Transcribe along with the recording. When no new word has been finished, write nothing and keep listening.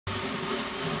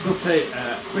We'll play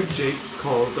a quick jig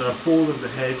called Hole in the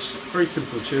Hedge. Very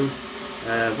simple tune.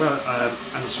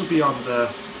 And it should be on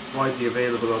widely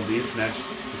available on the internet.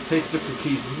 It's played different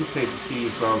keys, and he's played the C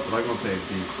as well, but I'm going to play the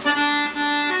D.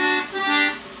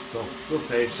 So we'll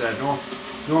play it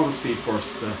normal speed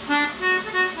first.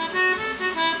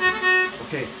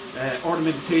 Okay,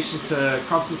 ornamentation to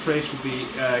concentrate would be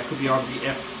could be on the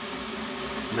F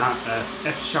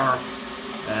sharp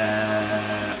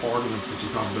ornament, which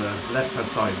is on the left hand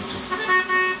side, which is.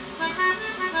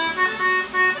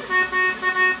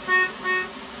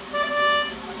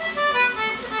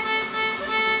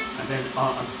 And then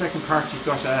on the second part you've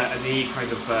got an A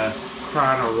kind of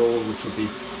cran or roll, which would be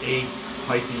A,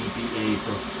 high D, B, A,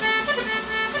 so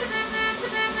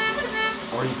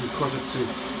or you can cut it to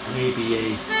an A, B,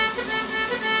 A.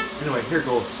 Anyway, here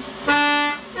goes.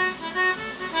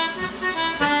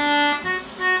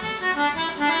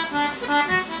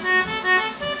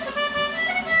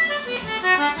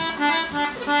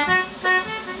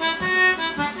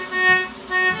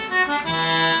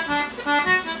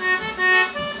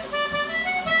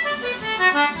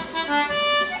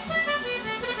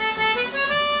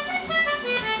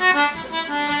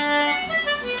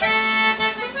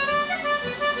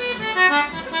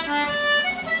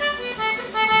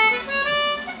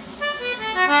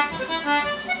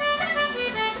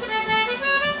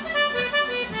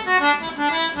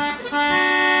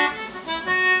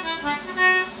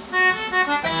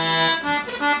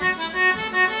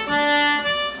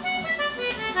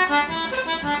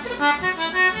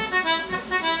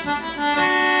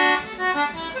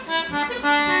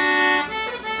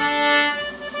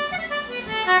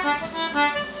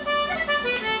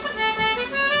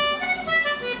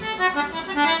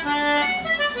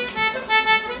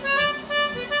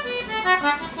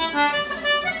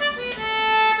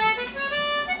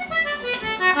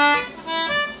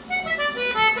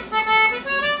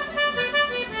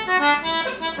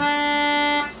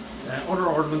 Other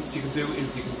ornaments you can do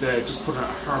is you can just put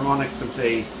harmonics and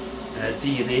play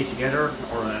D and A together,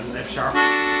 or an F sharp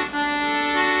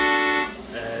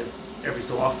every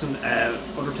so often.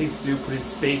 Other things to do, put in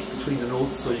space between the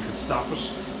notes so you can stop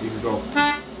it. You can go.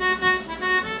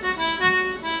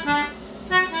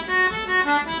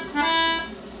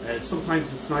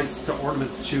 Sometimes it's nice to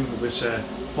ornament the tune with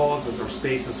pauses or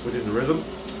spaces within the rhythm.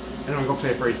 And I'm going to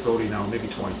play it very slowly now, maybe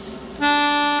twice.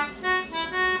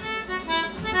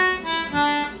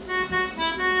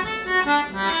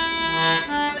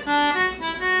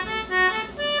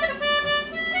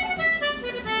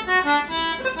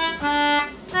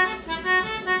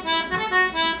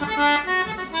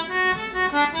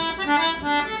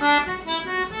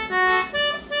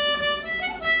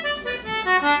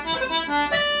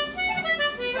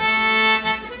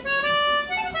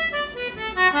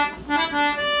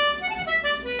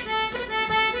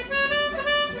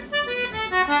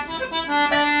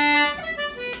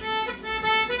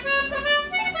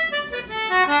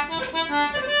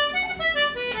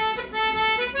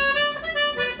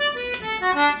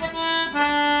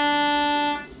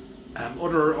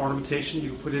 Other ornamentation, you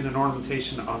can put in an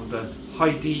ornamentation on the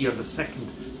high D on the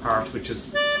second part, which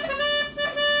is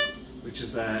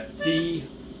D,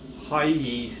 high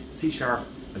E, C sharp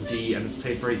and D, and it's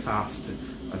played very fast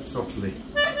and subtly.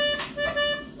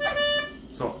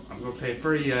 So I'm going to play it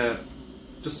very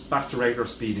just back to regular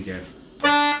speed again.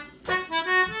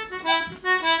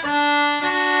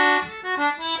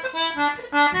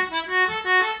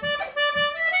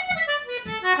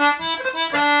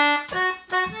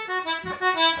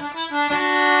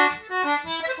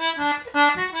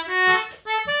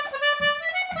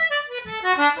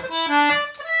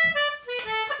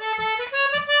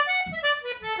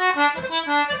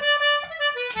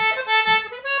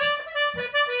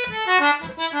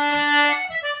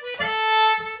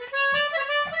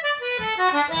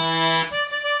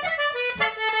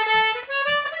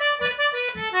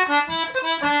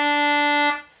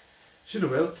 Should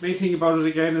have will. Main thing about it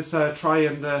again is try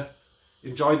and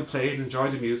enjoy the playing, enjoy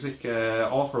the music,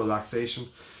 all for relaxation.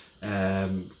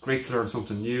 Great to learn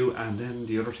something new, and then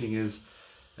the other thing is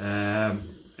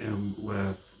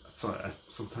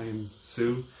sometime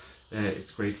soon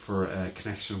it's great for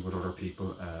connection with other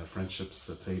people, friendships,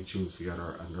 playing tunes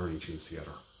together and learning tunes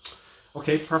together.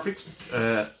 Okay, perfect.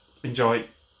 Enjoy.